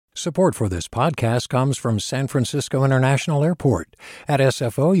Support for this podcast comes from San Francisco International Airport. At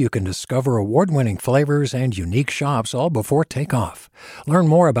SFO, you can discover award-winning flavors and unique shops all before takeoff. Learn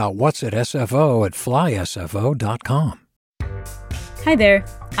more about what's at SFO at flysfo.com. Hi there,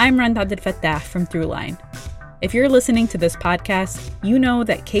 I'm Rand Abdel Fattah from Throughline. If you're listening to this podcast, you know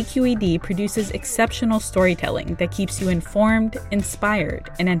that KQED produces exceptional storytelling that keeps you informed, inspired,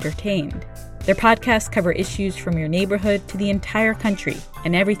 and entertained. Their podcasts cover issues from your neighborhood to the entire country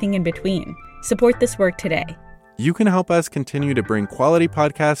and everything in between. Support this work today. You can help us continue to bring quality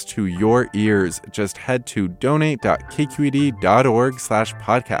podcasts to your ears. Just head to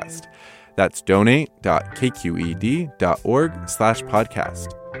donate.kqed.org/podcast. That's donate.kqed.org/podcast.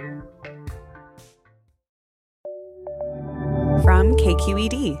 From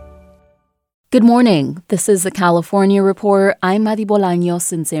KQED. Good morning. This is the California Report. I'm Madi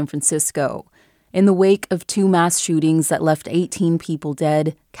Bolaños in San Francisco. In the wake of two mass shootings that left 18 people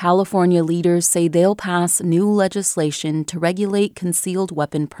dead, California leaders say they'll pass new legislation to regulate concealed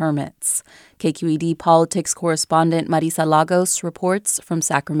weapon permits. KQED politics correspondent Marisa Lagos reports from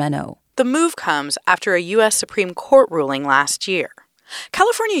Sacramento. The move comes after a U.S. Supreme Court ruling last year.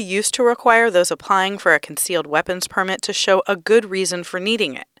 California used to require those applying for a concealed weapons permit to show a good reason for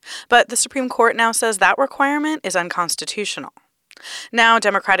needing it, but the Supreme Court now says that requirement is unconstitutional. Now,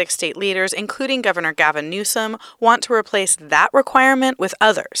 Democratic state leaders, including Governor Gavin Newsom, want to replace that requirement with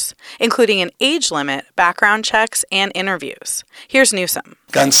others, including an age limit, background checks, and interviews. Here's Newsom.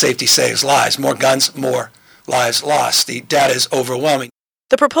 Gun safety saves lives. More guns, more lives lost. The data is overwhelming.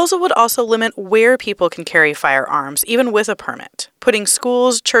 The proposal would also limit where people can carry firearms, even with a permit, putting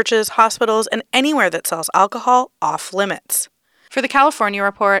schools, churches, hospitals, and anywhere that sells alcohol off limits. For the California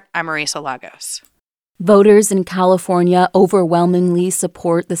Report, I'm Marisa Lagos. Voters in California overwhelmingly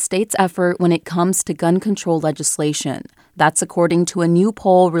support the state's effort when it comes to gun control legislation. That's according to a new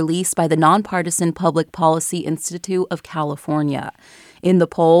poll released by the nonpartisan Public Policy Institute of California. In the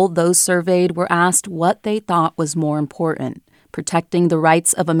poll, those surveyed were asked what they thought was more important: protecting the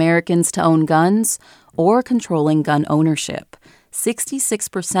rights of Americans to own guns or controlling gun ownership.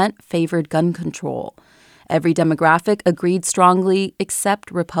 66% favored gun control. Every demographic agreed strongly except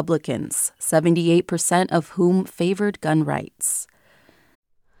Republicans, 78% of whom favored gun rights.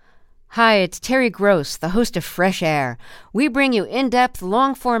 Hi, it's Terry Gross, the host of Fresh Air. We bring you in-depth,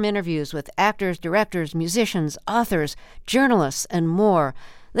 long-form interviews with actors, directors, musicians, authors, journalists, and more.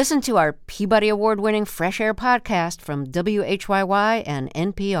 Listen to our Peabody Award-winning Fresh Air podcast from WHYY and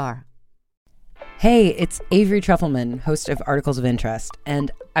NPR. Hey, it's Avery Trufelman, host of Articles of Interest, and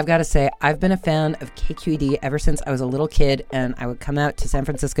I've got to say, I've been a fan of KQED ever since I was a little kid, and I would come out to San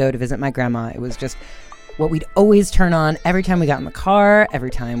Francisco to visit my grandma. It was just what we'd always turn on every time we got in the car, every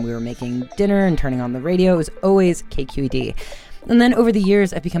time we were making dinner and turning on the radio. It was always KQED. And then over the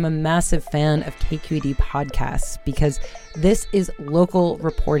years, I've become a massive fan of KQED podcasts because this is local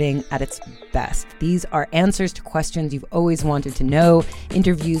reporting at its best. These are answers to questions you've always wanted to know,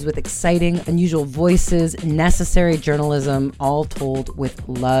 interviews with exciting, unusual voices, necessary journalism, all told with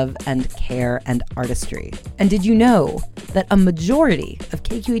love and care and artistry. And did you know that a majority of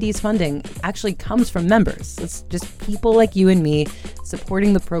KQED's funding actually comes from members? It's just people like you and me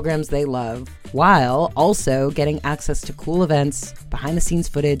supporting the programs they love, while also getting access to cool events, behind-the-scenes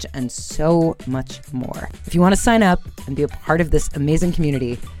footage, and so much more. If you want to sign up and be a part of this amazing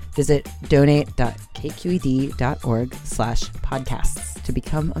community, visit donate.kqed.org/podcasts to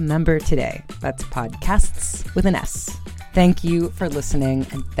become a member today. That's podcasts with an S. Thank you for listening,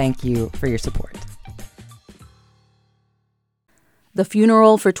 and thank you for your support. The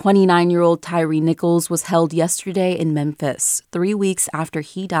funeral for 29-year-old Tyre Nichols was held yesterday in Memphis, 3 weeks after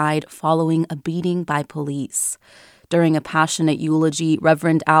he died following a beating by police. During a passionate eulogy,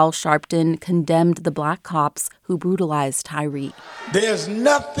 Reverend Al Sharpton condemned the black cops who brutalized Tyre. There's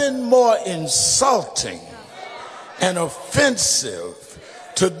nothing more insulting and offensive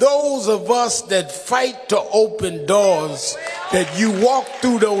to those of us that fight to open doors, that you walk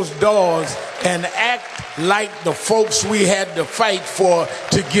through those doors and act like the folks we had to fight for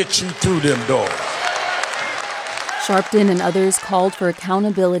to get you through them doors. Sharpton and others called for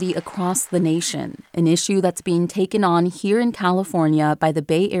accountability across the nation, an issue that's being taken on here in California by the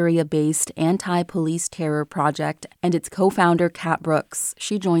Bay Area-based Anti-Police Terror Project and its co-founder, Kat Brooks.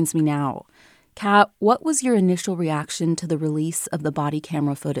 She joins me now. Kat, what was your initial reaction to the release of the body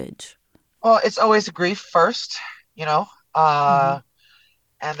camera footage? Well, it's always grief first,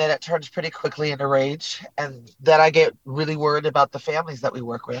 and then it turns pretty quickly into rage. And then I get really worried about the families that we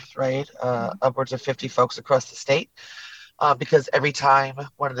work with, right? Upwards of 50 folks across the state, because every time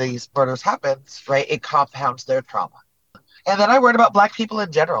one of these murders happens, right, it compounds their trauma. And then I worried about Black people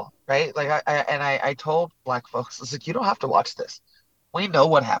in general, right? Like I told Black folks, I was like, you don't have to watch this. We know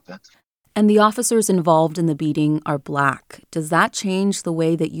what happened. And the officers involved in the beating are Black. Does that change the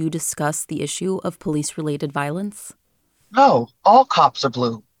way that you discuss the issue of police-related violence? No, all cops are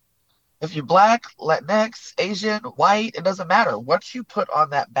blue. If you're Black, Latinx, Asian, white, it doesn't matter. Once you put on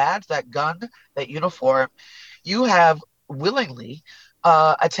that badge, that gun, that uniform, you have willingly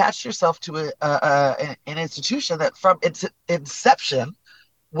attached yourself to an institution that from its inception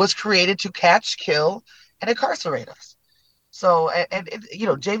was created to catch, kill, and incarcerate us. So,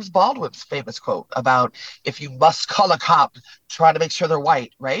 James Baldwin's famous quote about if you must call a cop, try to make sure they're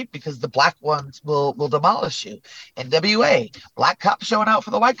white, right? Because the Black ones will demolish you. NWA, Black cop showing out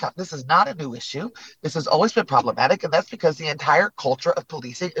for the white cop. This is not a new issue. This has always been problematic, and that's because the entire culture of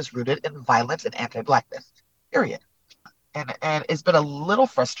policing is rooted in violence and anti-Blackness, period. And it's been a little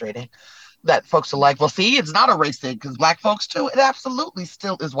frustrating that folks are like, well, see, it's not a race thing because Black folks too. It absolutely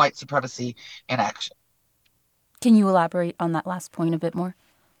still is white supremacy in action. Can you elaborate on that last point a bit more?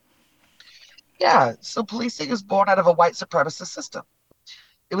 Yeah, so policing is born out of a white supremacist system.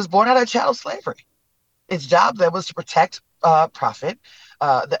 It was born out of chattel slavery. Its job then was to protect profit.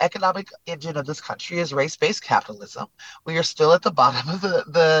 The economic engine of this country is race-based capitalism. We are still at the bottom of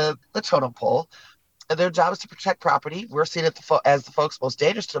the totem pole. And their job is to protect property. We're seen as the folks most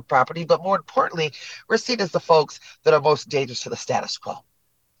dangerous to the property, but more importantly, we're seen as the folks that are most dangerous to the status quo.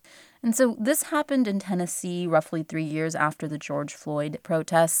 And so this happened in Tennessee roughly 3 years after the George Floyd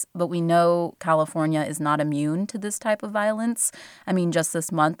protests, but we know California is not immune to this type of violence. I mean, just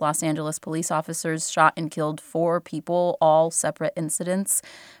this month, Los Angeles police officers shot and killed 4 people, all separate incidents.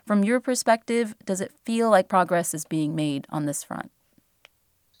 From your perspective, does it feel like progress is being made on this front?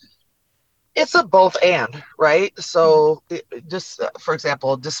 It's a both and, right? So just, for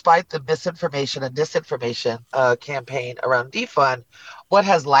example, despite the misinformation and disinformation campaign around defund, what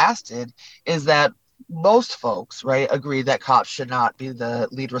has lasted is that most folks, right, agree that cops should not be the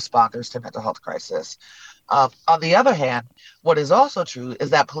lead responders to mental health crisis. On the other hand, what is also true is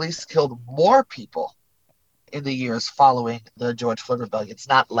that police killed more people in the years following the George Floyd rebellions,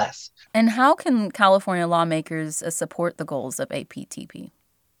 not less. And how can California lawmakers support the goals of APTP?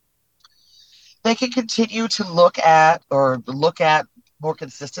 They can continue to look at more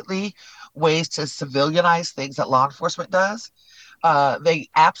consistently ways to civilianize things that law enforcement does. They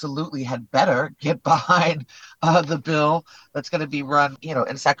absolutely had better get behind the bill that's going to be run,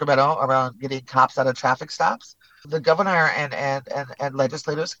 in Sacramento around getting cops out of traffic stops. The governor and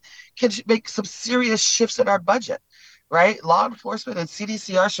legislators can make some serious shifts in our budget, right? Law enforcement and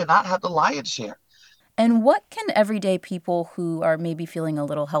CDCR should not have the lion's share. And what can everyday people who are maybe feeling a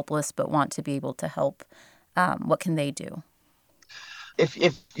little helpless but want to be able to help, what can they do? If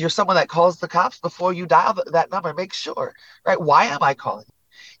you're someone that calls the cops before you dial that number, make sure, right? Why am I calling?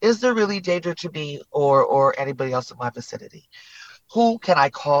 Is there really danger to me or anybody else in my vicinity? Who can I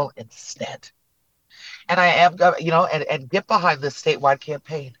call instead? And I am, and get behind this statewide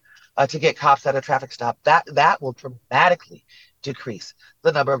campaign to get cops at a traffic stop. That will dramatically decrease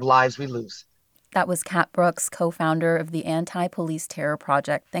the number of lives we lose. That was Kat Brooks, co-founder of the Anti-Police Terror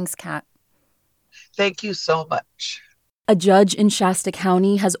Project. Thanks, Kat. Thank you so much. A judge in Shasta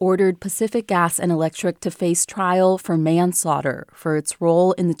County has ordered Pacific Gas and Electric to face trial for manslaughter for its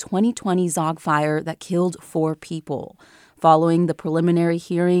role in the 2020 Zog fire that killed 4 people. Following the preliminary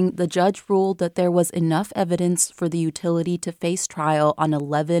hearing, the judge ruled that there was enough evidence for the utility to face trial on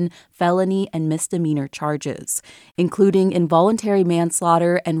 11 felony and misdemeanor charges, including involuntary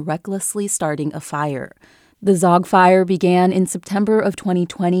manslaughter and recklessly starting a fire. The Zog fire began in September of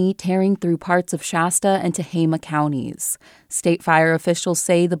 2020, tearing through parts of Shasta and Tehama counties. State fire officials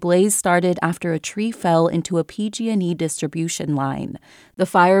say the blaze started after a tree fell into a PG&E distribution line. The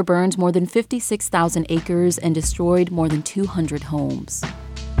fire burned more than 56,000 acres and destroyed more than 200 homes.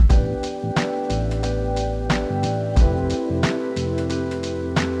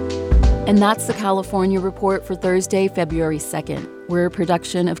 And that's the California Report for Thursday, February 2nd. We're a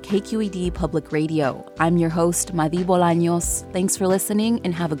production of KQED Public Radio. I'm your host, Madi Bolaños. Thanks for listening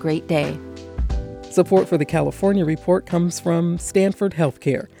and have a great day. Support for the California Report comes from Stanford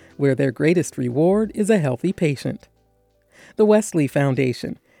Healthcare, where their greatest reward is a healthy patient. The Wesley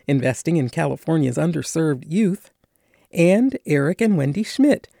Foundation, investing in California's underserved youth. And Eric and Wendy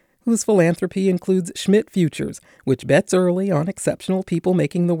Schmidt, whose philanthropy includes Schmidt Futures, which bets early on exceptional people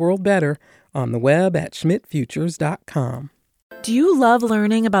making the world better, on the web at schmidtfutures.com. Do you love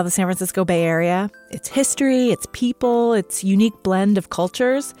learning about the San Francisco Bay Area? Its history, its people, its unique blend of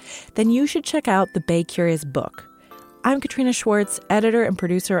cultures? Then you should check out the Bay Curious book. I'm Katrina Schwartz, editor and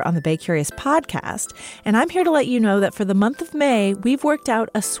producer on the Bay Curious podcast, and I'm here to let you know that for the month of May, we've worked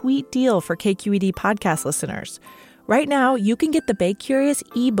out a sweet deal for KQED podcast listeners. Right now, you can get the Bay Curious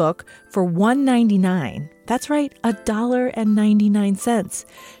ebook for $1.99. That's right, $1.99.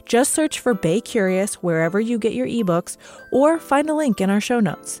 Just search for Bay Curious wherever you get your ebooks or find a link in our show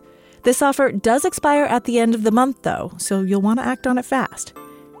notes. This offer does expire at the end of the month, though, so you'll want to act on it fast.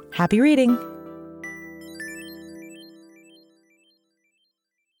 Happy reading!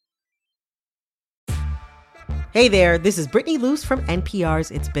 Hey there, this is Brittany Luce from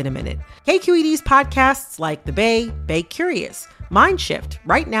NPR's It's Been a Minute. KQED's podcasts like The Bay, Bay Curious, Mindshift,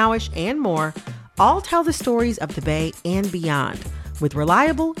 Right Nowish, and more all tell the stories of the Bay and beyond with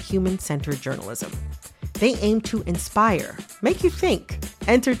reliable, human-centered journalism. They aim to inspire, make you think,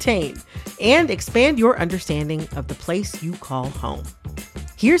 entertain, and expand your understanding of the place you call home.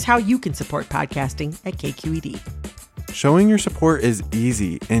 Here's how you can support podcasting at KQED. Showing your support is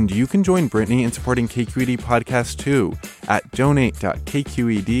easy, and you can join Brittany in supporting KQED Podcast too at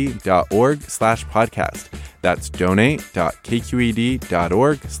donate.kqed.org/podcast. That's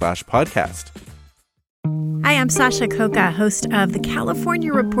donate.kqed.org/podcast. Hi, I'm Sasha Coca, host of the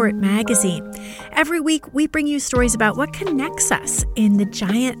California Report magazine. Every week, we bring you stories about what connects us in the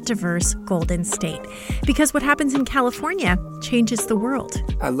giant, diverse Golden State. Because what happens in California changes the world.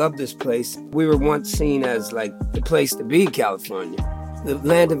 I love this place. We were once seen as like the place to be, California. The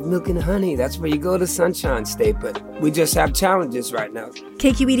land of milk and honey. That's where you go to Sunshine State, but we just have challenges right now.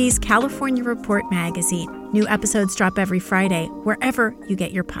 KQED's California Report magazine. New episodes drop every Friday, wherever you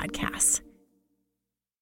get your podcasts.